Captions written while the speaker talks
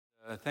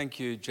Thank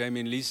you, Jamie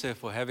and Lisa,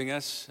 for having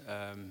us.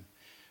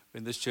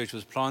 When this church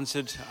was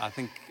planted,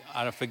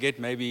 I forget,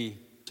 maybe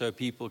so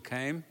people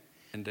came,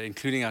 and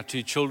including our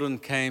two children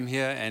came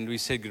here, and we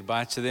said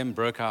goodbye to them,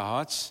 broke our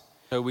hearts.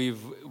 So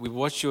we've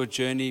watched your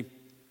journey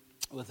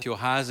with your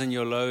highs and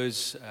your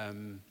lows,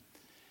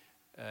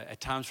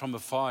 at times from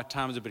afar, at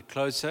times a bit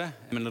closer.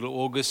 In little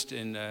August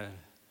in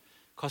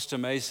Costa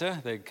Mesa,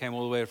 they came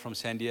all the way from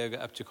San Diego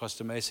up to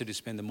Costa Mesa to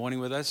spend the morning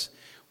with us.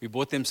 We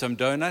bought them some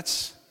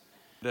donuts.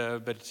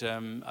 But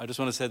I just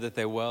want to say that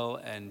they're well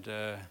and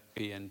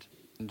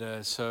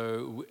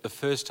so the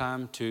first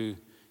time to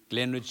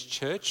Glenridge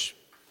Church,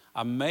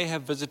 I may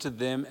have visited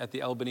them at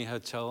the Albany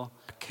Hotel.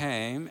 I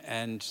came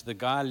and the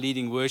guy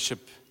leading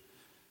worship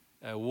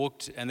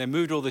walked and they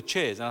moved all the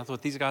chairs, and I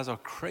thought, these guys are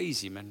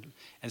crazy, man.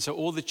 And so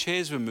all the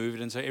chairs were moved,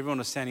 and so everyone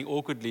was standing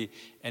awkwardly,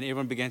 and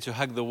everyone began to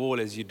hug the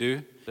wall as you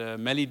do.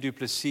 Melly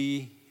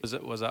Duplessis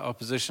was our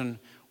opposition.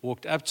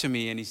 Walked up to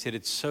me and he said,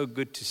 "It's so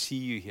good to see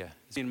you here."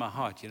 It's in my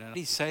heart, How did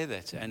he say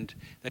that? And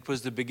that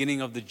was the beginning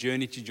of the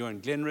journey to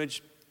join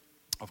Glenridge.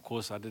 Of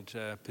course, I did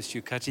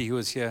pursue Cutty, who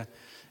was here.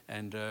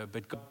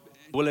 But God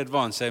will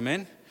advance,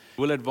 amen?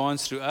 Will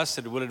advance through us.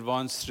 It will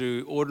advance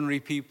through ordinary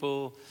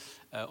people,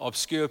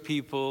 obscure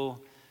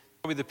people,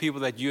 probably the people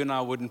that you and I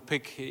wouldn't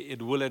pick.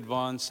 It will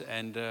advance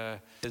and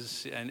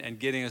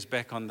getting us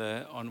back on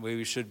where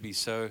we should be.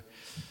 So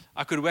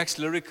I could wax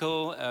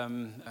lyrical,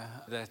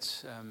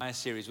 that's my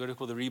series, what do we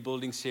call the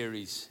Rebuilding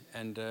series.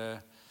 And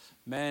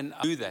man,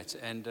 I do that.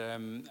 And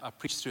I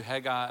preached through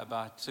Haggai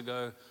about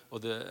ago,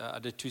 I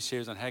did 2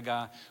 series on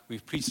Haggai.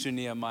 We've preached through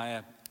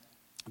Nehemiah.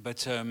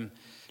 But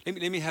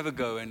let me have a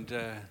go. And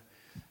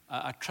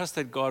I trust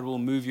that God will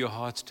move your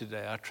hearts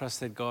today. I trust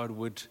that God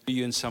would do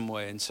you in some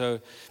way. And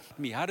so,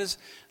 how does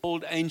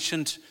old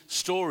ancient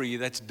story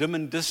that's dim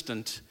and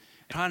distant,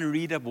 trying to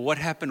read up what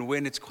happened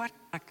when, it's quite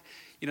like,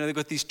 they've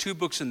got these 2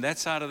 books on that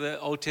side of the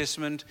Old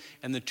Testament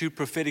and the 2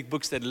 prophetic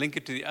books that link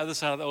it to the other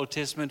side of the Old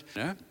Testament.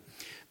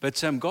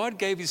 But God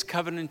gave his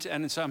covenant,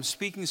 and so I'm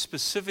speaking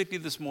specifically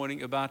this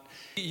morning about,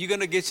 you're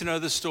going to get to know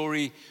the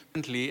story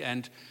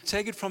and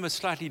take it from a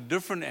slightly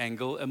different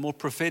angle, a more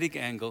prophetic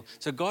angle.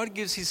 So God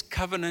gives his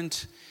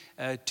covenant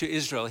to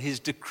Israel, his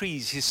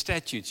decrees, his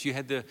statutes. You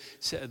had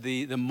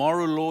the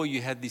moral law,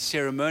 you had the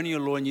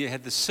ceremonial law, and you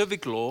had the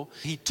civic law.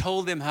 He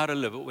told them how to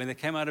live. When they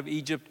came out of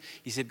Egypt,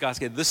 he said, guys,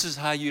 this is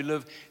how you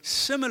live.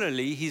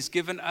 Similarly, he's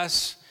given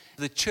us,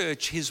 the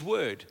church, his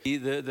word.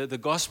 The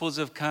Gospels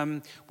have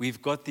come.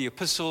 We've got the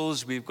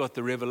epistles. We've got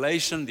the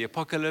Revelation, the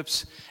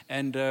Apocalypse,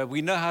 and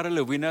we know how to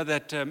live. We know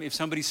that if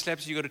somebody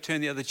slaps you, you've got to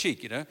turn the other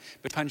cheek,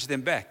 but punch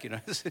them back,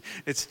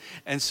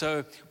 And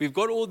so we've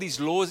got all these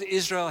laws.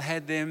 Israel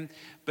had them,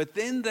 but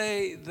then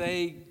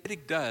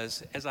prophetic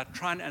does, as I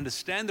try and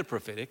understand the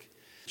prophetic,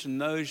 she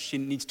knows she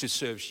needs to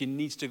serve. She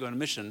needs to go on a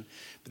mission.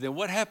 But then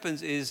what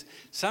happens is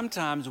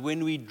sometimes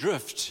when we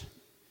drift,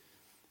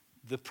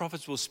 the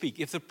prophets will speak.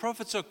 If the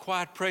prophets are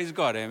quiet, praise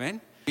God, amen?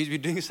 He's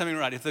been doing something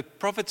right. If the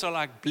prophets are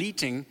like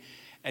bleating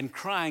and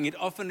crying, it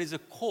often is a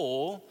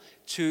call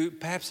to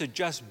perhaps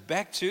adjust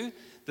back to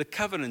the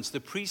covenants,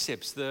 the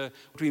precepts, what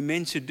we're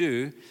meant to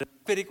do. The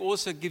prophetic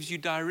also gives you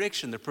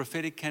direction. The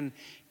prophetic can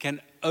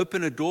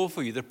open a door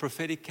for you. The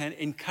prophetic can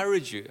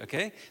encourage you,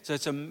 okay? So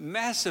it's a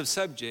massive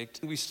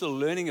subject we're still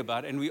learning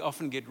about, and we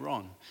often get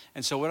wrong.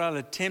 And so what I'll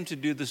attempt to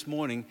do this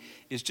morning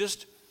is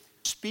just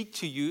speak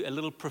to you a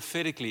little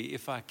prophetically,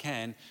 if I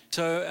can.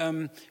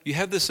 So you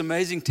have this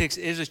amazing text,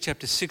 Ezra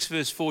chapter 6,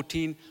 verse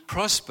 14.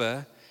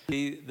 Prosper,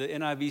 the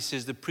NIV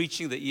says the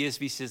preaching, the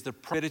ESV says the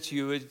prophet to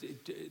you.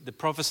 The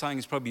prophesying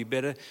is probably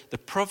better. The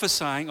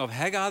prophesying of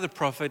Haggai the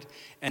prophet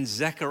and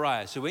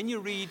Zechariah. So when you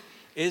read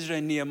Ezra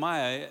and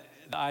Nehemiah,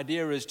 the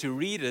idea is to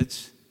read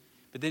it,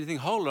 but then you think,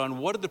 hold on,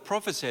 what did the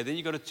prophet say? Then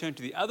you've got to turn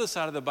to the other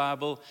side of the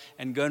Bible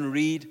and go and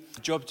read.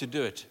 Job to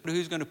do it.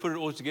 Who's going to put it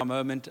all together? A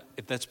moment,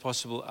 if that's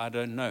possible, I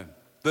don't know.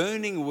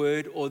 Burning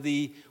word or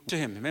to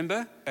him,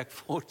 remember? Back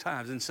 4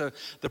 times. And so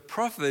the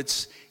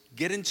prophets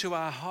get into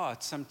our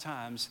hearts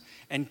sometimes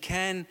and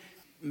can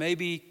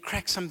maybe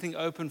crack something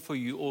open for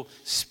you or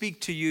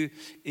speak to you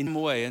in a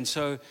way. And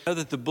so I know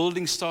that the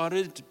building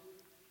started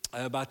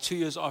about 2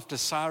 years after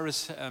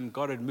Cyrus,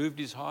 God had moved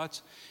his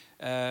heart.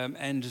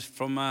 And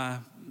from my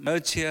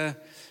notes here,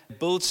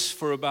 built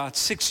for about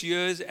 6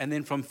 years, and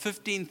then from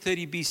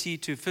 1530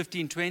 BC to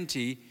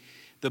 1520,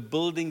 the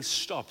building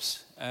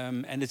stops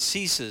and it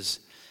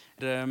ceases.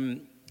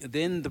 Then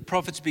the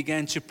prophets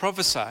began to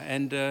prophesy,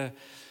 and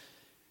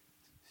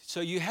so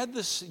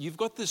you've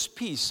got this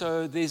peace.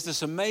 So there's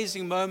this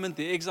amazing moment.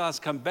 The exiles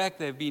come back.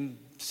 They've been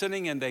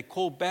sinning, and they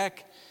call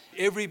back.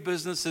 Every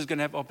business is going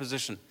to have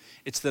opposition.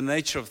 It's the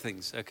nature of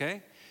things.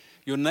 Okay,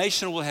 your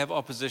nation will have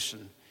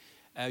opposition.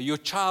 Your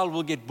child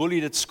will get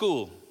bullied at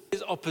school.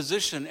 There's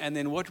opposition, and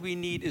then what we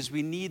need is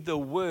the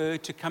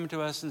word to come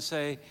to us and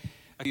say,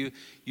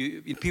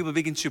 people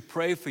begin to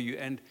pray for you.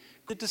 And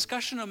the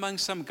discussion among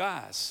some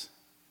guys,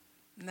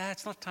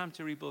 it's not time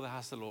to rebuild the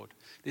house of the Lord.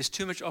 There's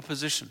too much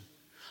opposition.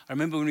 I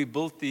remember when we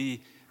built the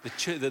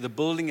the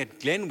building at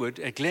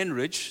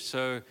Glenridge.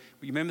 So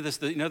you remember this,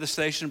 the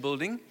station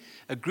building?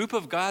 A group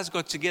of guys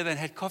got together and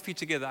had coffee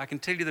together. I can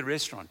tell you the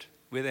restaurant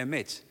where they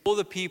met. All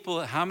the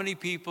people, how many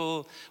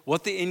people,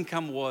 what the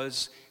income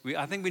was.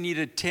 I think we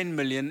needed 10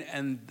 million,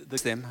 and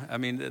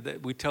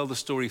we tell the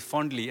story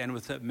fondly and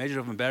with a measure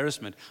of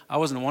embarrassment. I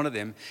wasn't one of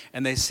them.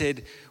 And they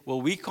said,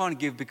 well, we can't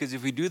give because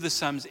if we do the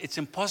sums, it's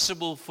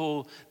impossible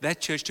for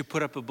that church to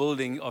put up a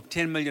building of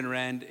 10 million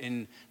rand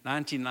in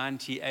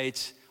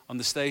 1998 on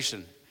the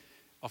station.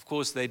 Of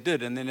course they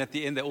did, and then at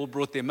the end they all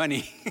brought their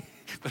money,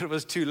 but it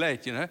was too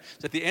late, So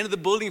at the end of the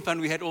building fund,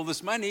 we had all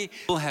this money.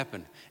 It will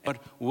happen. God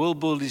will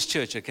build His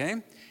church, okay?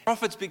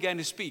 Prophets begin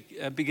to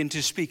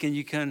speak, and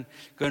you can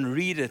go and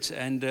read it.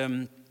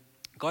 And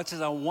God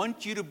says, I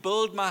want you to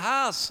build my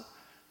house. I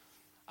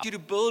want you to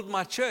build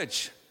my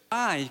church.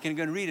 You can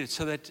go and read it.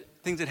 So that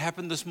things that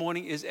happened this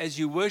morning is as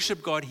you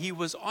worship God, He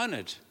was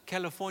honored.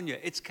 California,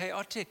 it's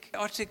chaotic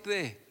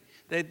there.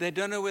 They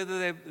don't know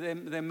whether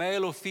they're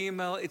male or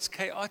female. It's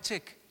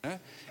chaotic.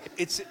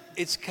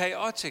 It's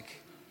chaotic.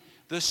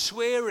 The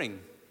swearing,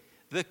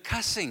 the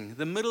cussing,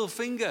 the middle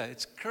finger.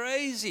 It's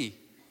crazy.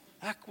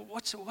 Like,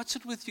 what's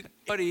it with you?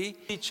 Everybody,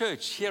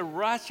 church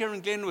right here in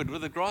Glenwood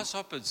with the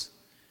grasshoppers,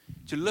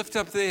 to lift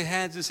up their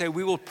hands and say,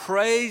 we will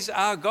praise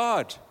our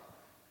God.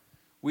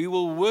 We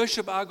will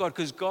worship our God,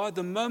 because God,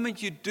 the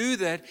moment you do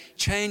that,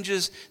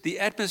 changes the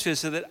atmosphere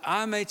so that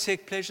I may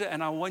take pleasure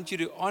and I want you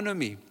to honor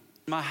me.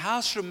 My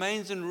house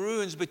remains in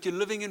ruins, but you're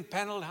living in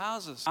paneled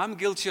houses. I'm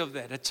guilty of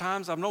that. At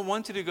times, I've not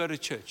wanted to go to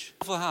church.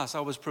 Beautiful house. I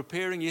was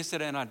preparing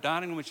yesterday in our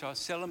dining room, which I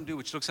seldom do,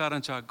 which looks out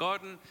onto our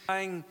garden.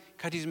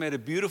 Cutty's made a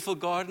beautiful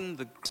garden,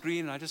 the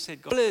green. And I just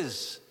said, God,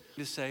 Liz,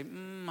 just say,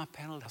 my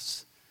paneled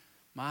house,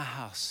 my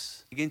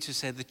house. Begin to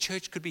say the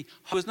church could be.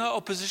 There was no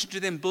opposition to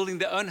them building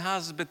their own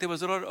houses, but there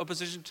was a lot of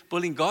opposition to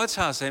building God's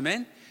house.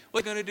 Amen.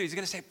 What are you going to do? He's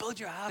going to say, build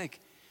your house. Nick,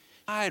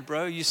 all right,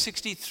 bro, you're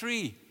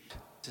 63. He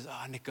says,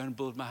 Nick, go and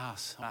build my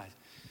house. All right.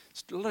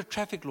 It's a lot of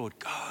traffic, Lord.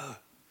 Go.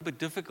 But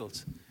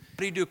difficult. How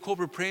do you do a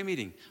corporate prayer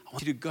meeting? I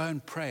want you to go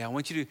and pray. I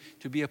want you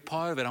to be a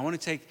part of it. I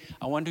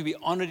want to be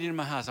honored in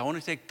my house. I want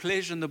to take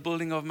pleasure in the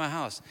building of my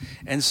house.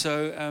 And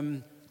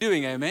so,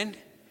 amen?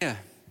 Yeah.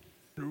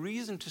 The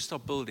reason to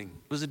stop building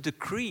was a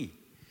decree.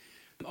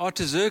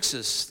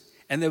 Artaxerxes,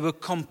 and they were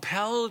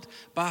compelled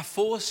by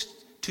force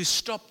to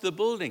stop the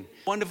building.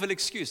 Wonderful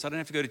excuse. I don't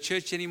have to go to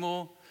church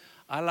anymore.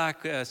 I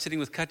like sitting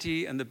with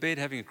Kati in the bed,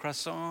 having a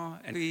croissant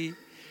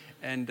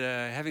and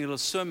having a little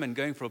swim and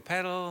going for a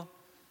paddle.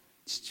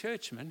 It's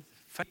church, man.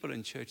 People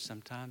in church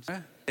sometimes.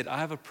 I said, I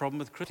have a problem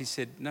with Chris. He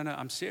said, no,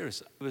 I'm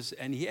serious.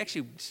 And he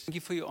actually, thank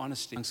you for your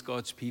honesty amongst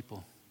God's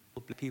people.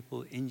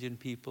 People, Indian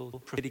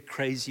people, pretty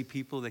crazy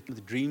people, the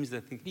dreams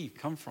that think, where do you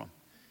come from?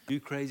 Do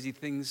crazy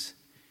things.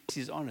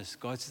 He's honest.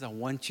 God says, I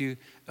want you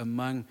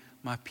among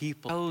my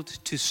people. Told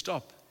to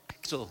stop.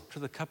 Still, to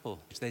the couple,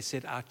 they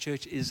said, our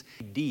church is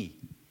D.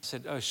 I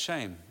said, oh,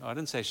 shame. I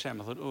didn't say shame.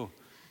 I thought, oh.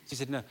 She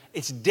said, no,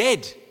 it's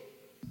dead.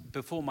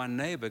 Before my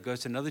neighbor goes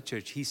to another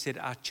church, he said,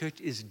 our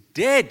church is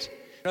dead.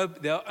 No,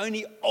 there are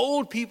only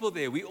old people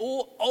there. We're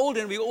all old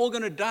and we're all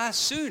going to die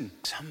soon.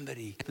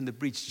 Somebody in the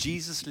breach.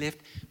 Jesus left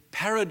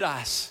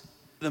paradise,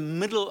 the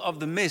middle of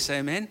the mess.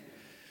 Amen.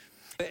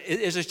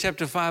 Ezra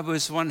chapter 5,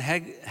 verse 1,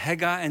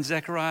 Haggai and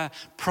Zechariah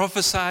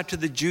prophesied to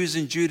the Jews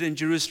in Judah and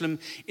Jerusalem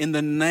in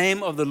the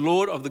name of the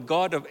Lord, of the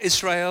God of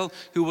Israel,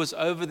 who was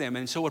over them.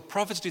 And so what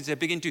prophets do is they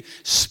begin to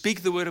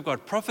speak the word of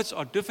God. Prophets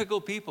are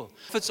difficult people.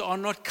 Prophets are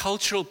not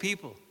cultural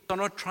people. They're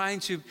not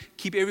trying to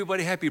keep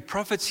everybody happy.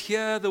 Prophets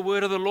hear the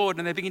word of the Lord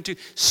and they begin to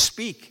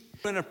speak.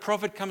 When a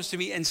prophet comes to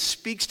me and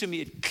speaks to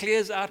me, it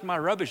clears out my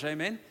rubbish.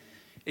 Amen.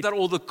 It's not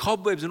all the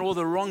cobwebs and all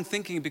the wrong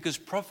thinking, because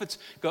prophets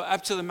go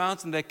up to the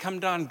mountain, they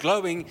come down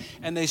glowing,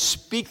 and they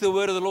speak the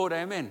word of the Lord.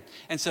 Amen.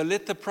 And so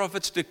let the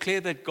prophets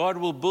declare that God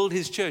will build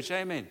His church.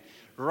 Amen.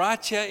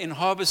 Right here in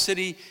Harbour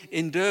City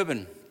in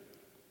Durban.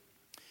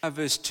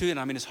 Verse 2,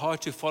 and it's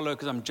hard to follow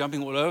because I'm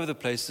jumping all over the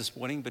place this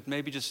morning, but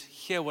maybe just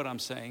hear what I'm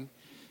saying.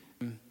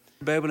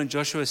 Babel and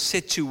Joshua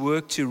set to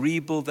work to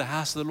rebuild the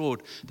house of the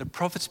Lord. The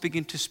prophets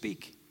begin to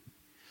speak.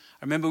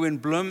 I remember when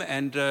Bloom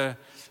and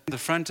the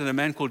front, and a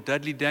man called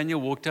Dudley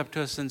Daniel walked up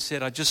to us and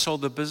said, I just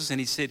sold the business.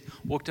 And he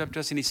walked up to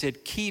us and he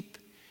said, keep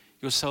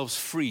yourselves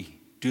free.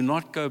 Do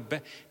not go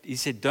back. He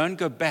said, don't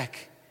go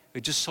back.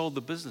 We just sold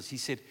the business. He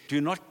said,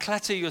 do not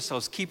clutter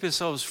yourselves. Keep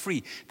yourselves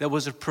free. That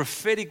was a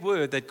prophetic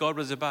word that God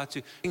was about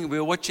to. We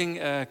were watching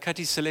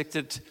Kati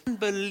selected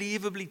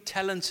unbelievably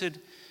talented,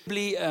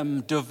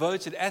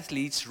 devoted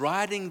athletes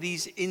riding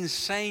these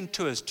insane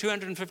tours,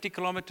 250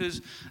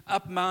 kilometers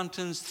up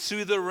mountains,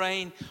 through the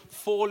rain,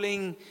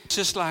 falling,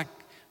 just like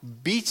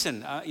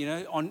beaten,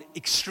 on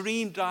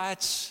extreme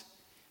diets,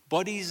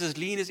 bodies as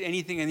lean as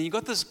anything. And you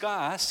got this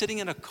guy sitting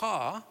in a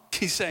car,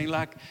 he's saying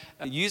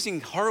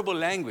using horrible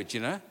language,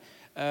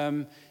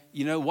 why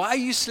are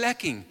you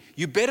slacking?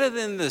 You're better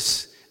than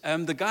this.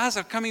 The guys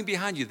are coming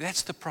behind you.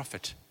 That's the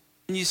prophet.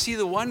 And you see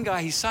the one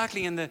guy, he's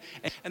cycling, and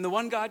the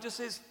one guy just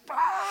says,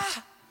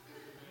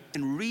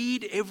 and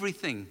read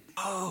everything.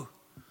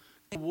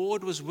 The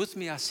Lord was with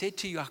me. I said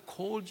to you, I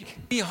called you.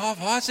 Give me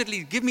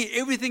half-heartedly. Give me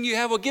everything you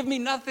have or give me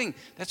nothing.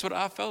 That's what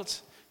I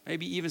felt.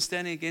 Maybe even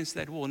standing against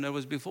that wall. No, it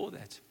was before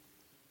that.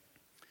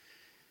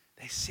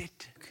 They said,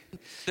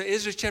 so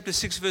Ezra chapter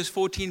 6 verse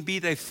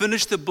 14b, they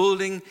finished the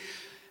building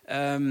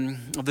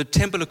of the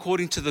temple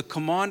according to the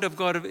command of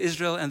God of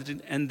Israel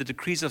and the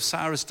decrees of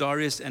Cyrus,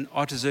 Darius, and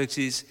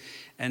Artaxerxes,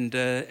 and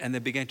they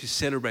began to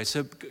celebrate.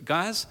 So,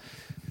 guys,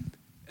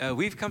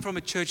 we've come from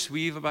a church.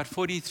 We're about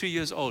 43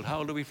 years old. How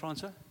old are we,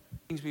 Francois?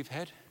 Things we've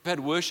had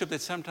worship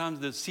that sometimes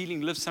the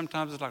ceiling lifts,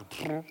 sometimes it's like,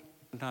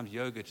 sometimes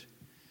yogurt.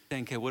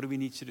 Saying, okay, what do we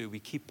need to do? We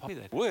keep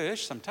popping that.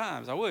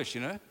 Sometimes I wish,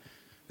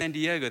 San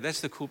Diego,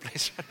 that's the cool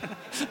place.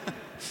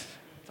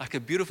 Like a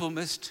beautiful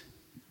mist.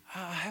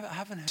 I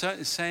haven't heard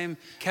the same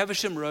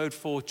Caversham Road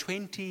for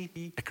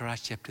 20, Zechariah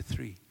chapter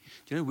 3.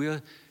 Do you know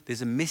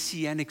there's a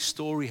messianic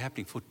story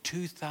happening for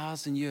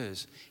 2,000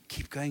 years.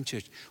 Keep going,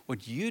 church.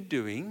 What you're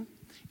doing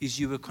is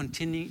you were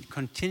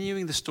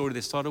continuing the story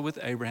that started with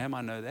Abraham,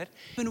 I know that.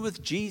 Even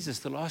with Jesus,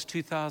 the last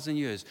 2,000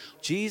 years.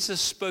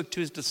 Jesus spoke to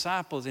his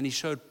disciples and he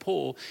showed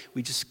Paul.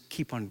 We just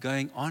keep on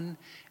going on.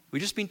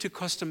 We've just been to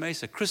Costa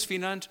Mesa. Chris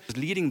Vinant was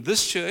leading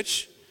this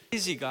church.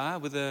 Easy guy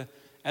with a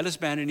Alice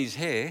band in his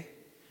hair,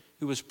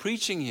 who was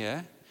preaching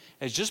here,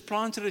 has just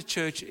planted a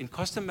church in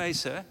Costa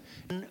Mesa,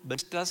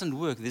 but it doesn't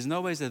work. There's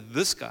no way that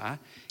this guy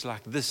is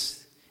like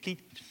this.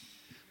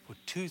 For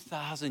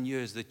 2,000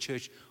 years, the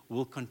church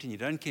will continue.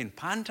 Don't care in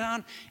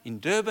Pinetown, in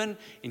Durban,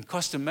 in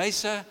Costa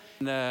Mesa.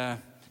 And,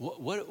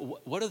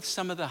 what are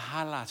some of the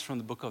highlights from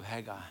the book of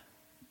Haggai?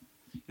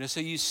 So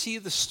you see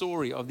the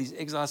story of these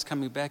exiles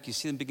coming back. You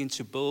see them begin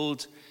to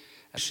build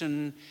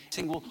saying,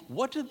 well,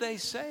 what did they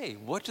say?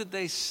 What did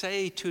they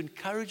say to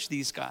encourage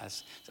these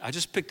guys? I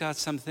just picked out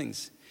some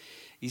things.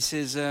 He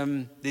says,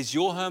 there's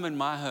your home and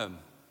my home.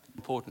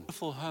 Important.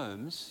 Beautiful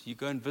homes, you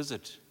go and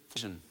visit.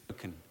 Vision.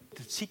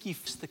 Seek ye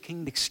first the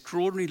kingdom,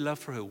 extraordinary love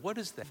for her. What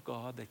is that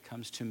God that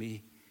comes to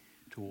me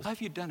towards? How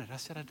have you done it? I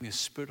said, I'd give me a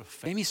spirit of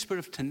faith. Give me a spirit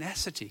of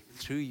tenacity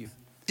through you.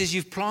 He says,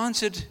 you've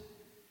planted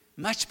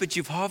much, but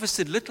you've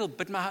harvested little.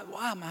 But my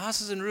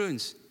house is in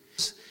ruins.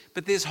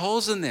 But there's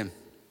holes in them.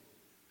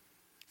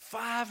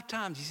 5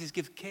 times, he says,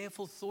 give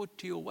careful thought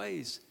to your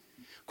ways.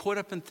 Caught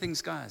up in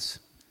things, guys.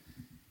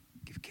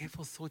 Give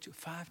careful thought to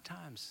 5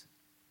 times.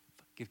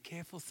 Give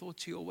careful thought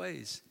to your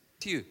ways.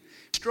 To you.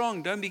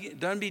 Strong,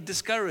 don't be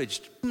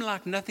discouraged.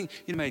 Like nothing.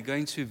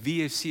 Going to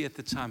VFC at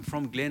the time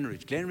from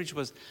Glenridge. Glenridge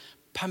was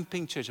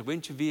pumping church. I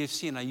went to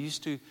VFC and I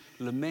used to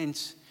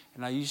lament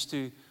and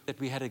that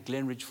we had a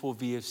Glenridge for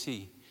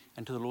VFC.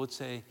 And to the Lord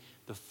say,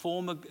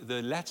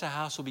 the latter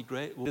house will be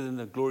greater than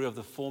the glory of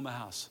the former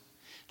house.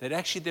 That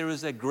actually there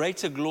is a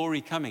greater glory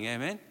coming.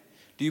 Amen?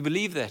 Do you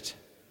believe that?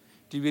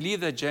 Do you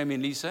believe that, Jamie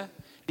and Lisa?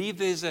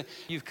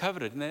 You've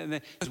covered it. And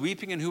there was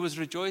weeping and who was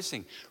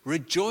rejoicing?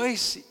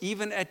 Rejoice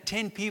even at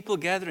 10 people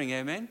gathering.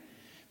 Amen?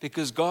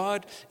 Because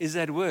God is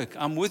at work.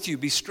 I'm with you.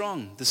 Be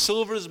strong. The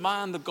silver is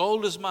mine. The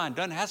gold is mine.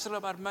 Don't hassle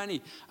about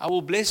money. I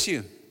will bless you.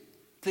 Is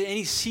there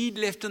any seed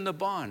left in the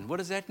barn? What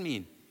does that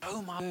mean?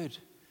 Oh, my word.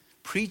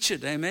 Preach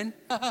it. Amen?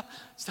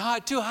 It's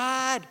too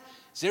hard.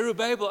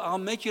 Zerubbabel, I'll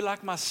make you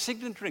like my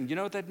signet ring. You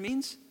know what that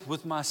means?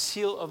 With my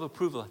seal of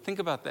approval. Think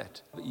about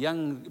that.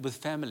 Young with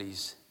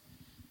families.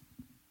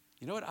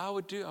 You know what I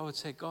would do? I would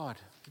say, God,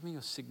 give me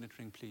your signet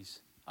ring,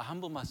 please. I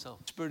humble myself.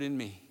 Spirit in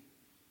me.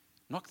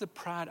 Knock the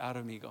pride out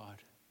of me, God.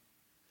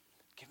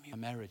 Give me a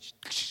marriage.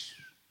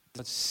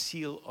 God's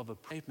seal of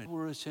approval will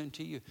return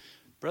to you.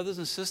 Brothers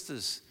and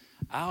sisters,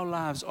 our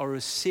lives are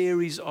a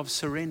series of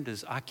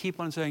surrenders. I keep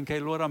on saying,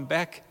 okay, Lord, I'm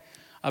back.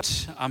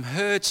 I'm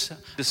hurt,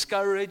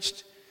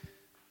 discouraged.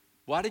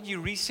 Why did you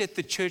reset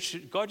the church?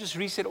 God just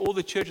reset all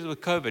the churches with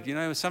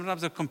COVID.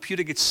 Sometimes the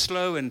computer gets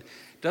slow and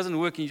doesn't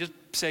work, and you just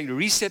say,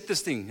 reset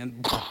this thing.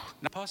 And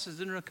pastors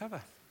didn't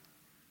recover.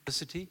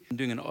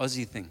 Doing an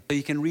Aussie thing. So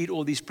you can read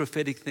all these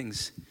prophetic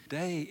things.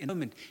 In a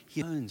moment,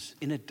 he owns.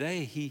 In a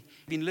day, he'd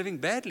been living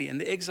badly. And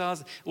the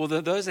exiles, or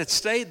those that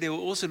stayed, they were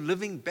also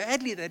living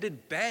badly. They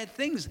did bad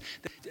things.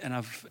 And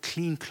I've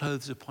clean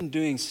clothes upon.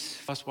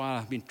 That's why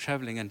I've been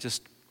traveling and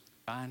just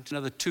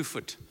another 2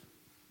 foot.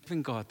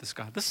 Living God, this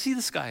guy. Let's see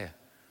this guy here.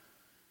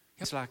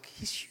 It's like,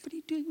 what are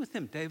you doing with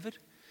him, David?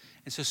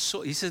 And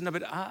so he says, no,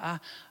 but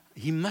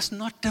he must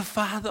not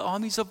defy the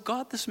armies of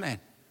God, this man.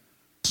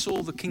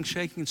 Saul, the king,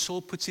 shaking, and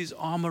Saul puts his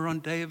armor on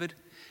David,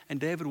 and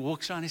David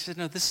walks around. He says,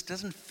 no, this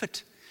doesn't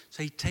fit.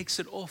 So he takes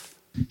it off,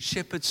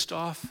 shepherd's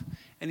staff,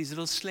 and his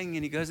little sling,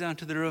 and he goes down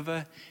to the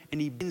river, and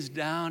he bends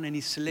down, and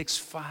he selects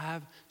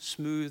 5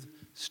 smooth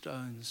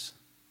stones,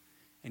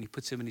 and he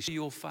puts them in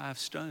your 5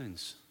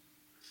 stones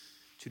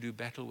to do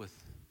battle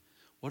with.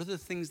 What are the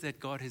things that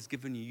God has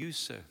given you,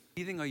 sir?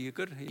 Anything, are you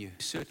good? You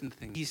certain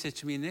things. He said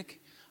to me,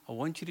 Nick, I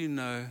want you to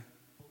know,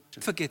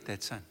 forget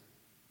that, son.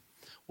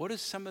 What are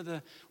some of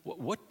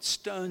what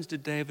stones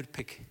did David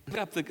pick? Pick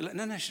up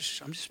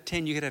I'm just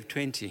 10, you could have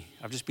 20.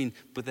 I've just been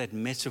with that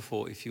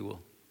metaphor, if you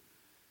will.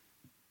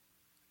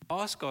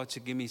 Ask God to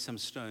give me some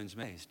stones.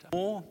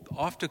 More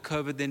after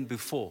COVID than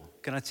before.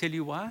 Can I tell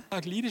you why?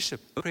 Like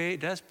leadership.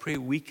 Prayer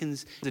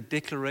weakens the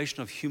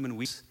declaration of human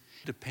weakness,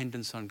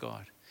 dependence on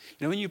God.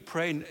 You know, when you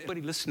pray, and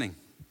everybody listening,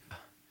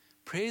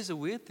 prayer is a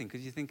weird thing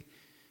because you think,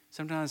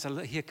 sometimes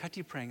I hear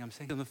Kati praying, I'm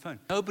saying on the phone.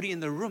 Nobody in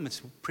the room,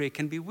 prayer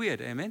can be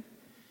weird, amen?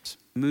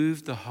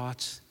 Move the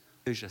heart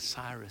of Persia,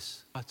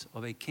 Cyrus, heart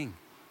of a king.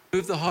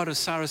 Move the heart of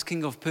Cyrus,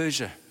 king of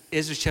Persia.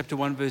 Ezra chapter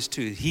 1, verse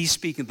 2. He's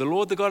speaking, the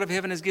Lord, the God of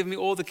heaven, has given me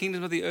all the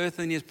kingdoms of the earth,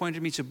 and he has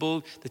appointed me to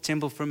build the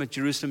temple from it,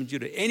 Jerusalem and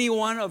Judah. Any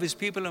one of his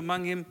people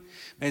among him,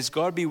 may his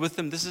God be with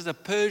them. This is a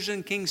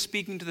Persian king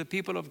speaking to the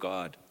people of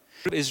God.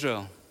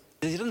 Israel.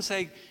 He doesn't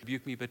say,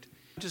 rebuke me, but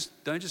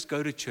don't just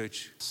go to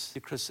church.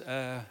 Chris,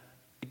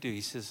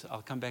 he says,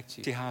 I'll come back to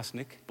you. See house,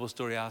 Nick, full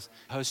story house.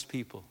 Host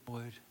people.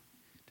 Word.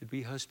 Did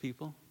we host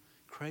people?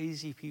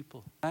 Crazy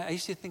people. I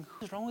used to think,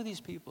 what's wrong with these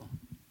people?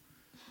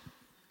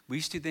 We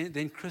used to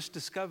then Chris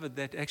discovered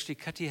that actually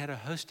Kati had a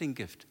hosting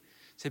gift.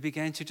 So he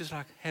began to just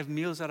like have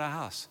meals at our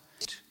house.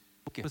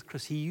 With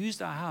Chris, he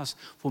used our house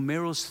for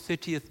Meryl's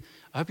 30th,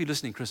 I hope you're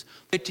listening, Chris,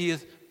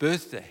 30th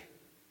birthday.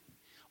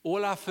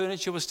 All our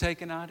furniture was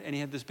taken out and he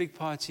had this big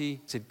party.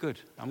 He said, good,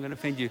 I'm going to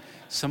feed you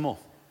some more.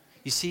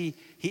 You see,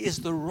 he is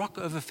the rock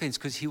over fence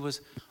because he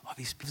was,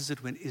 he loves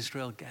it when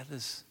Israel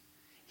gathers.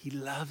 He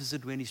loves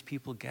it when his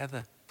people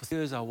gather. For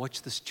years I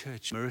watched this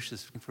church,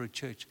 Mauritius, for a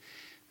church.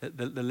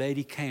 The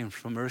lady came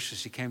from Mauritius.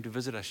 She came to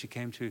visit us. She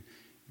came to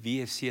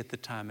VFC at the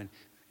time.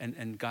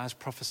 And guys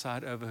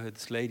prophesied over her,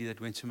 this lady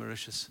that went to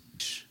Mauritius.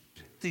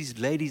 These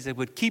ladies that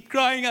would keep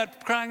crying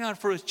out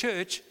for a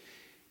church,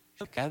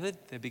 gathered,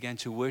 they began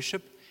to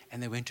worship,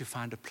 and they went to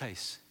find a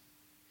place.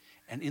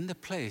 And in the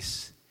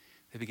place,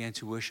 they began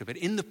to worship. And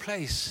in the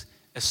place,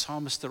 a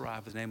psalmist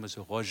arrived. His name was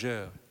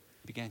Roger.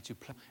 Began to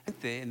play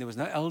there, and there was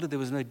no elder, there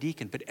was no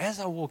deacon. But as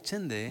I walked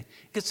in there,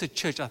 it's a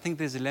church. I think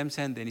there's a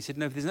lampstand there. And he said,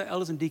 no, if there's no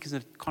elders and deacons,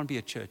 it can't be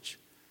a church.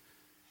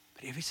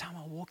 But every time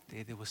I walked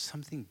there was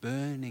something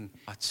burning.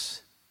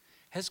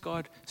 Has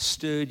God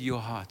stirred your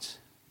heart?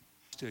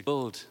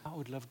 Build. I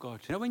would love God.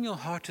 You know, when your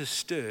heart is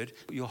stirred,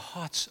 your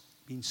heart's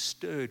been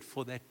stirred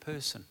for that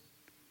person.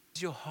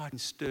 Is your heart been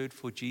stirred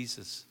for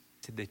Jesus?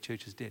 He said, that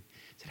church is dead.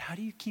 I said, how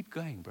do you keep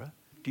going, bro?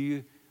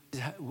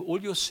 All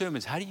your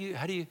sermons, how do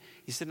you,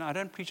 he said, no, I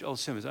don't preach old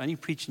sermons, I only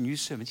preach new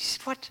sermons. He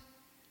said, what?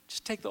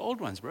 Just take the old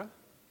ones, bro. I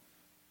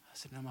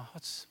said, no, my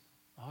heart's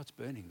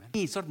burning, man.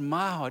 It's not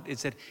my heart,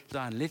 it's that,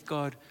 let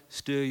God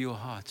stir your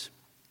heart.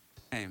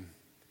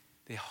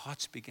 Their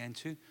hearts began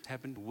to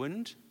happen,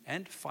 wind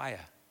and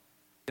fire.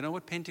 You know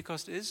what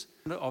Pentecost is?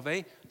 Of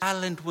a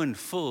violent wind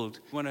filled.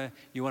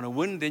 You want to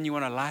wind, then you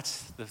want to light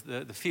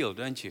the field,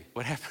 don't you?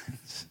 What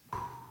happens?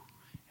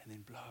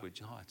 And blow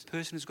your heart. The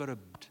person who's got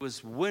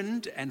was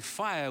wind and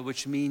fire,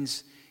 which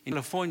means in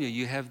California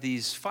you have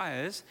these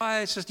fires.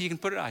 Fire, it's just you can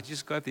put it out. You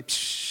just go up there.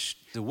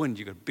 The wind,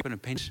 you got a big one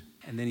and pinch.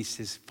 And then he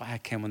says, fire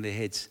came on their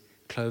heads,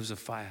 cloves of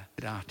fire,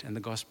 put out, and the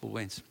gospel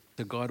went.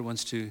 So God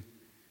wants to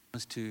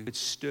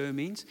stir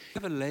means.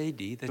 We have a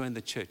lady that joined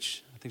the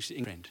church. I think she's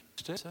England.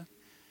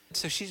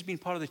 So she's been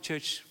part of the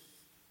church.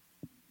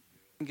 I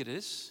think it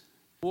is.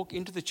 Walk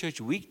into the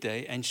church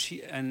weekday, and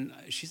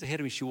she's ahead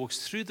of me. She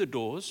walks through the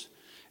doors.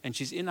 And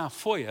she's in our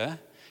foyer,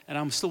 and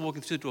I'm still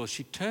walking through the door.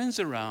 She turns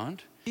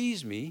around,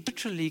 sees me,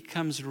 literally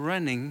comes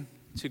running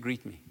to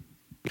greet me.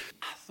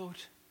 I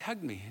thought,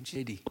 hug me. And she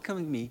said,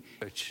 welcoming me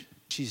to church.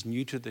 She's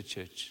new to the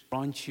church.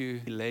 Aren't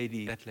you,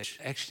 lady, that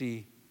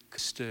actually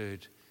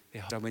stirred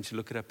their heart? I went to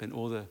look it up, and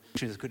all the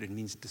things good. It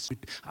means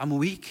I'm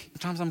weak.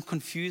 Sometimes I'm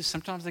confused.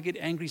 Sometimes I get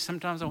angry.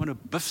 Sometimes I want to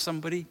biff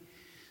somebody.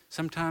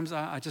 Sometimes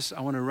I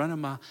want to run in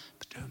my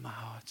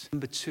heart.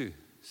 Number two.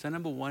 So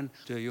number one,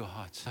 stir your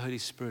heart. The Holy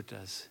Spirit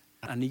does.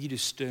 I need you to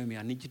stir me.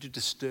 I need you to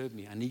disturb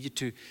me. I need you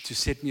to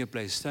set me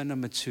ablaze. Stone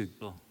number two,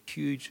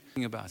 huge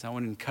thing about it. I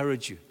want to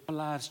encourage you. Our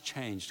lives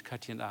changed,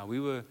 Kati and I. We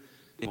were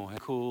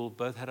cool,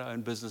 both had our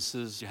own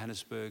businesses,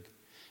 Johannesburg.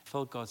 I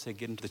felt God say,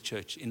 get into the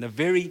church. In the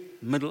very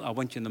middle, I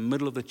want you in the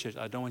middle of the church.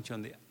 I don't want you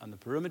on the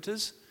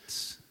perimeters.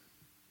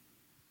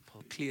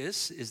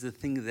 Nucleus is the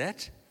thing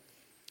that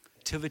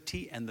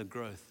activity and the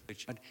growth.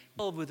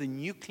 With a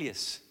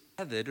nucleus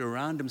gathered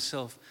around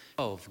himself,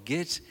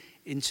 get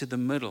into the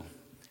middle.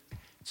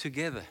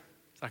 Together.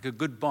 It's like a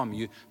good bomb.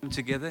 You come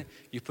together,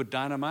 you put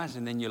dynamite,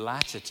 and then you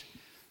light it.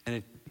 And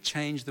it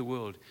changed the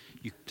world.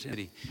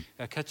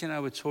 Katja and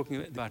I were talking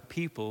about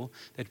people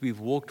that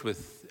we've walked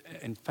with,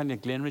 and finally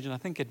at Glenridge, and I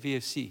think at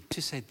VFC,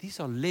 to say, these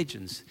are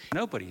legends.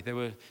 Nobody. They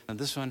were on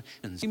this one.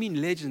 You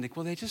mean legends?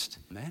 Well, they're just,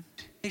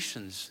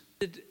 nations.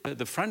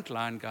 The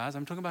frontline guys,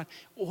 I'm talking about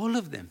all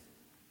of them.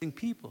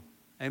 People.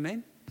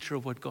 Amen? Picture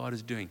of what God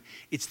is doing.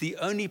 It's the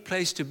only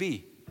place to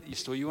be.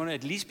 You want to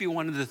at least be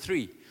one of the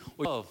 3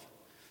 or 12.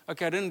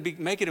 Okay, I didn't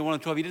make it in one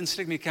of the 12. He didn't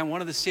select me to become one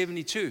of the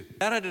 72.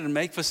 That I didn't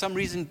make. For some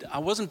reason, I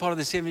wasn't part of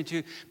the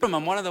 72. But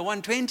I'm one of the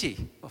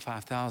 120 or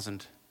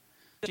 5,000.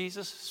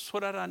 Jesus,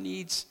 sort out our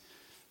needs.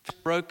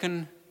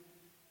 Broken.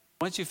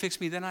 Once you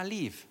fix me, then I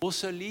leave.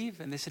 Also leave.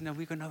 And they said, no,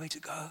 we've got nowhere to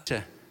go.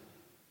 In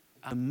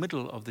the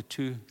middle of the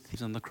 2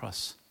 thieves on the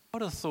cross. I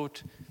would have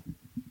thought,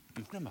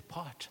 put them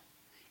apart.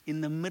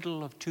 In the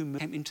middle of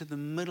came into the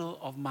middle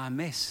of my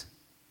mess.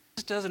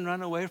 Just doesn't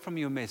run away from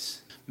your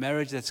mess.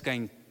 Marriage that's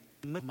going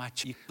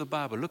much. The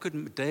Bible. Look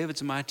at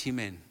David's mighty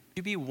men.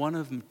 You be one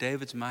of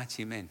David's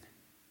mighty men.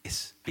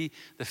 Yes. Be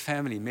the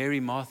family, Mary,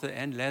 Martha,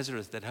 and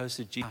Lazarus that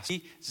hosted Jesus.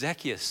 Be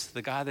Zacchaeus,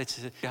 the guy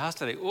that's at the house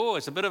today. Oh,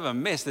 it's a bit of a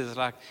mess. There's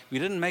like, we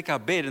didn't make our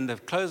bed and the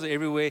clothes are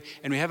everywhere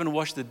and we haven't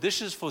washed the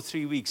dishes for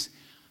 3 weeks.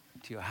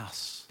 To your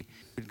house.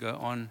 You go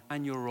on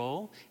your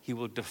role. He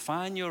will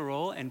define your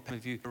role and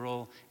give you your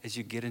role as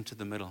you get into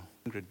the middle.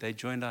 They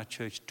joined our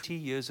church 2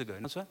 years ago.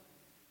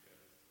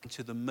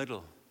 Into the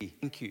middle.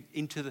 Thank you.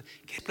 Into the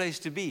place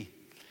to be.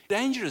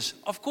 Dangerous.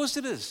 Of course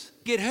it is.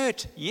 Get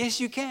hurt. Yes,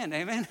 you can.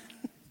 Amen.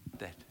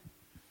 That.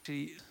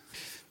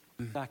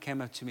 Guy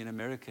came up to me in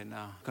America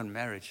now on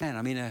marriage. Man,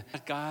 I mean, a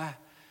guy,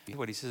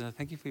 what he says,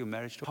 thank you for your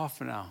marriage.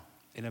 Half an hour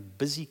in a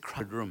busy,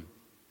 crowded room.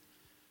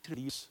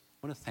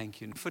 I want to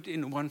thank you. Foot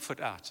in, 1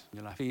 foot out. In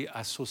your life.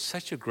 I saw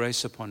such a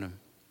grace upon him.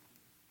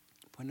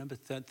 Point number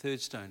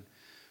third stone.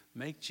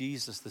 Make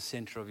Jesus the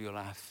center of your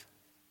life.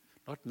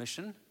 Not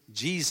mission,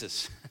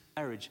 Jesus.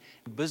 Marriage,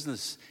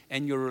 business,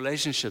 and your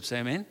relationships.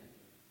 Amen.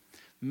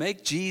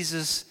 Make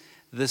Jesus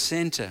the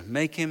center.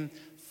 Make him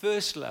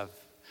first love.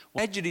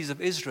 Tragedies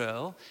of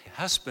Israel,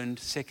 husband,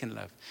 second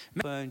love.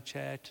 Phone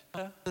chat,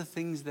 the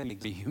things that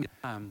make me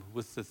human.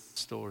 With the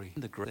story,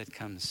 the growth that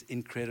comes,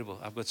 incredible.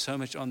 I've got so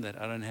much on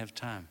that, I don't have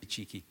time.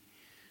 Cheeky.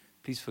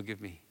 Please forgive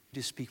me.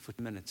 Just speak for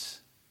 2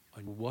 minutes.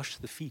 Wash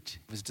the feet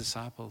of his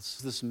disciples.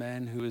 This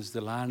man who is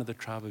the Lion of the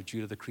tribe of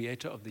Judah, the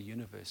creator of the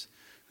universe,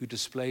 who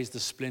displays the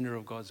splendor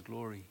of God's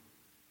glory.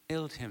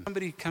 Hailed him.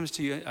 Somebody comes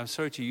to you, I'm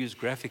sorry to use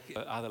graphic,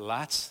 either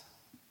lights,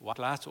 white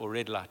light or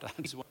red light.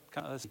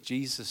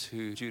 Jesus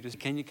who, Judas,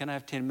 can I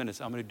have 10 minutes?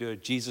 I'm going to do a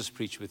Jesus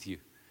preach with you.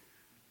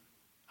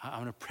 I'm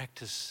going to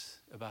practice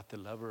about the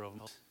lover of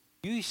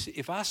you.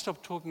 If I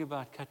stop talking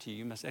about Kati,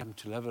 you must aim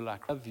to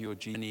love your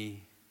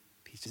genie.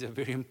 He's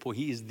very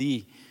important. He is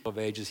the of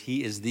ages.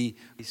 He is the,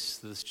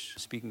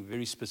 speaking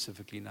very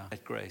specifically now,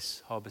 at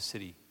Grace, Harbor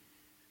City.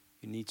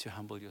 You need to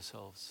humble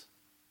yourselves.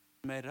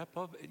 Made up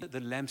of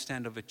the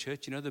lampstand of a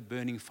church, you know, the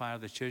burning fire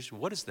of the church.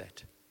 What is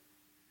that?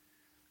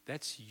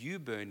 That's you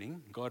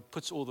burning. God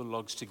puts all the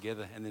logs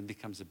together and then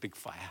becomes a big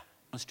fire.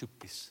 He wants to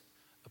peace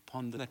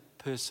upon that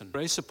person.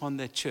 Grace upon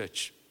that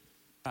church.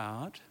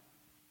 Proud.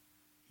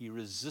 He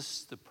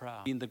resists the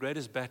proud. In the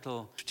greatest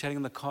battle, chatting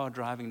in the car,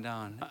 driving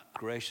down.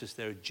 Gracious,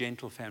 they're a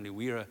gentle family.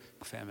 We are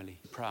a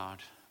family. Proud.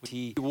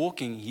 He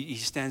walking, he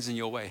stands in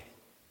your way.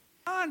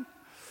 Come on.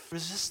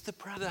 Resist the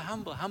proud. The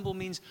humble. Humble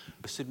means,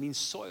 it means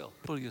soil.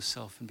 Pull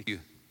yourself and be you.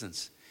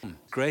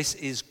 Grace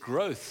is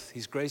growth.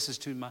 His grace is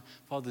to my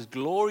Father's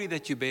glory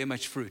that you bear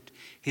much fruit.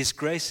 His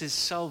grace is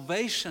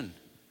salvation.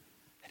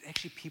 That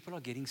actually people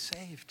are getting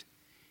saved.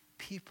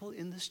 People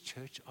in this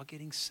church are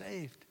getting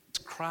saved.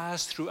 It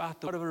cries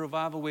throughout the of a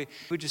revival where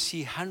we just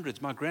see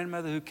hundreds. My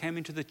grandmother who came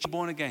into the church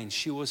born again,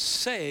 she was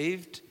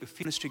saved.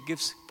 Ministry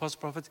gifts, apostle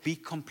prophets, be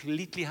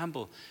completely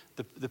humble.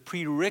 The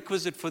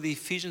prerequisite for the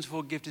Ephesians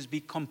 4 gift is be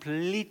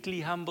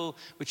completely humble,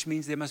 which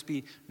means there must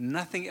be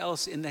nothing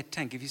else in that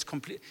tank. If he's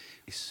completely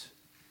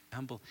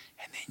humble,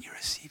 and then you're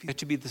receiving. You have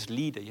to be this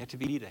leader. You have to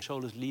be leader,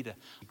 shoulders leader.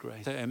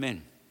 Great. So,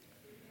 amen.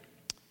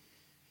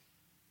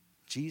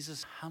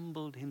 Jesus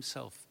humbled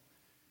himself.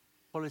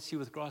 Quality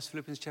with grasp,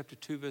 Philippians chapter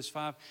 2, verse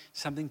 5,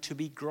 something to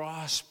be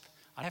grasped.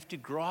 I have to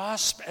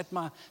grasp at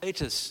my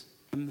status,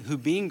 who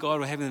being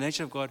God or having the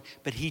nature of God,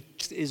 but he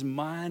is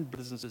mine,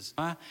 businesses,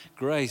 my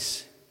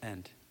grace,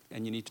 and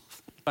you need to,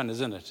 fun,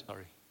 isn't it?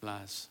 Sorry,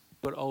 lies.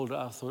 But older,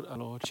 I thought, oh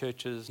Lord,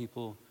 churches,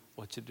 people,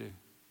 what to do.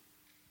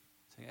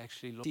 So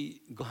actually, Lord,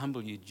 he will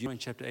humble you. John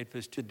chapter 8,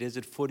 verse 2, the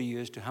desert 40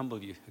 years to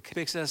humble you. It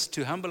expects us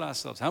to humble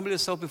ourselves. Humble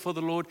yourself before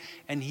the Lord,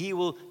 and he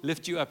will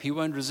lift you up. He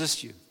won't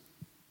resist you.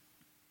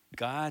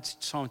 God,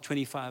 Psalm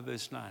 25,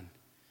 verse 9.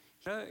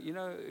 You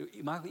know,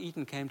 Michael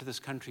Eaton came to this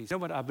country. You know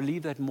what? I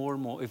believe that more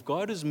and more. If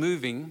God is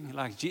moving,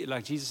 like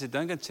Jesus said,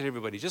 don't go and tell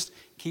everybody. Just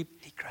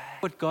keep.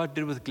 What God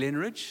did with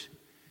Glenridge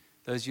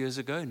those years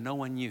ago, no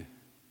one knew.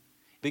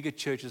 Bigger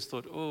churches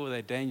thought, oh,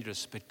 they're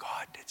dangerous. But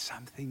God did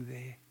something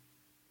there.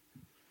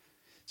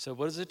 So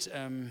what is it?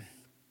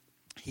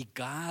 He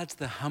guides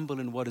the humble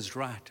in what is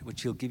right,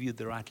 which he'll give you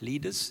the right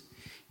leaders.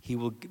 He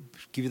will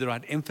give you the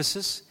right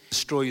emphasis,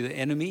 destroy the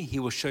enemy. He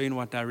will show you in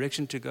what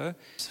direction to go.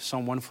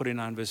 Psalm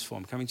 149, verse 4,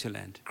 I'm coming to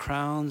land.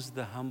 Crowns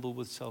the humble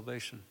with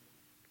salvation.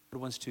 God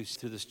wants to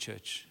through this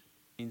church.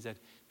 It means that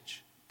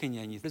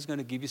Kenya is going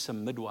to give you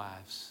some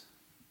midwives.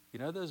 You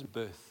know those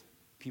birth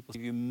people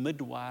give you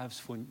midwives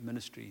for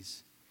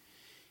ministries.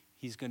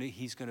 He's going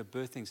to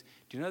birth things.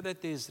 Do you know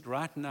that there's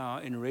right now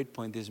in Red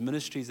Point, there's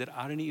ministries that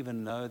I don't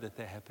even know that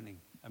they're happening.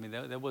 I mean,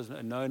 there was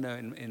a no-no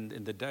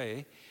in the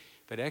day,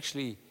 but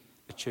actually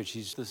the church,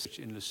 he's this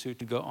in Lesotho,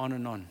 to go on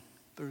and on.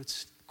 But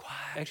it's quiet.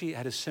 I actually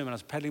had a sermon. I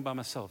was paddling by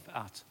myself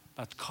out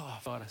about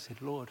calf. God, I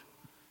said, Lord,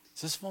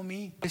 is this for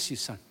me? Bless you,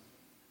 son.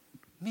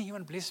 Me, you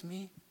want to bless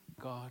me?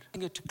 God. I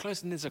get too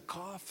close and there's a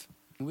calf.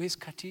 Where's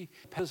Kati?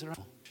 It's the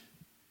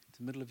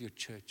middle of your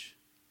church.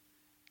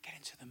 Get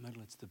into the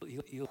middle. It's the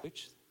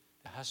church.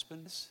 The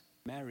husband is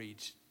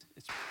married.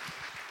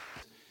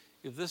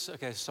 If this,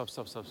 okay, stop.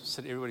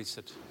 Sit, everybody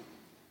sit.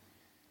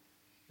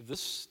 If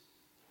this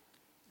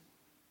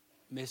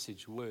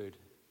message, word,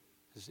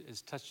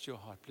 has touched your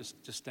heart,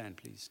 just stand,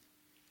 please.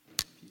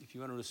 If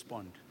you want to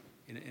respond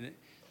in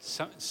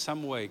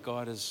some way,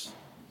 God is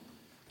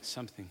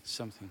something.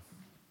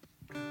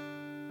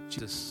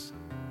 Jesus,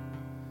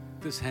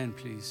 this hand,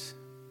 please.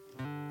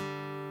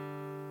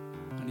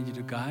 I need you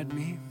to guide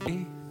me.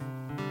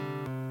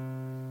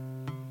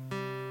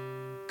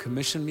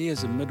 Commission me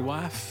as a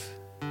midwife.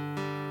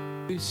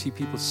 See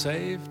people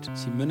saved,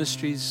 see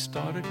ministries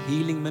started,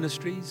 healing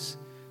ministries.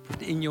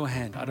 Put it in your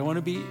hand. I don't want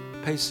to be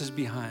paces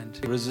behind.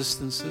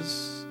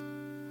 Resistances.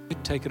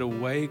 Take it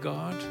away,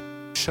 God.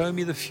 Show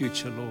me the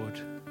future, Lord.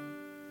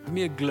 Give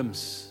me a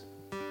glimpse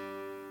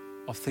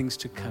of things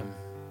to come.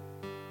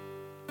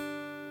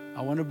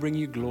 I want to bring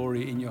you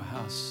glory in your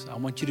house. I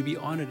want you to be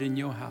honored in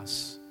your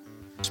house.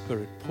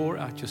 Spirit, pour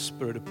out your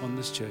Spirit upon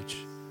this church,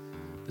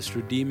 this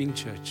redeeming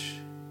church.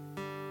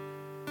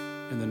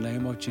 In the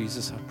name of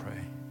Jesus, I pray.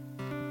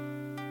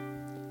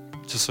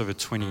 Just over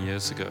 20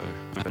 years ago,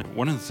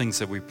 one of the things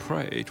that we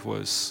prayed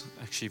was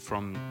actually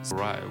from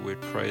Zechariah. We'd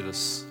pray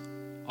this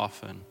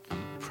often.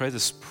 Pray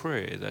this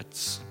prayer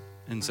that's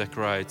in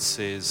Zechariah. It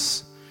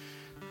says,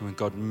 when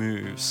God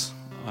moves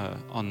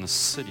on the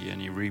city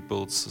and he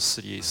rebuilds the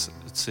city, it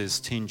says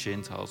 10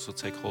 Gentiles will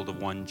take hold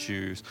of one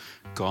Jew's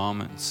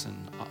garments.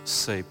 And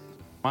say,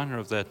 reminder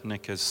of that,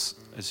 Nick, as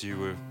you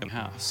were in the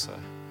house.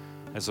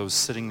 As I was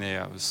sitting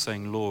there, I was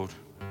saying, Lord,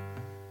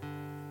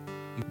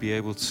 be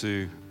able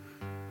to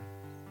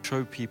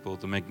show people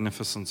the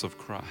magnificence of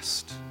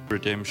Christ,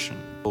 redemption,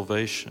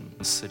 salvation in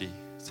the city,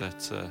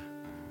 that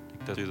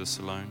do this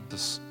alone.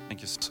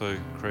 Thank you, so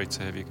great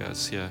to have you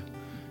guys here.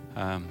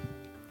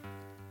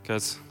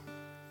 Guys,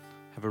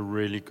 have a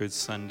really good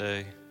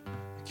Sunday.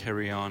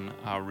 Carry on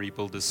our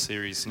Rebuilders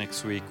series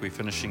next week. We're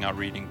finishing our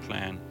reading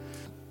plan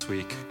this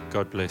week.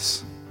 God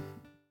bless.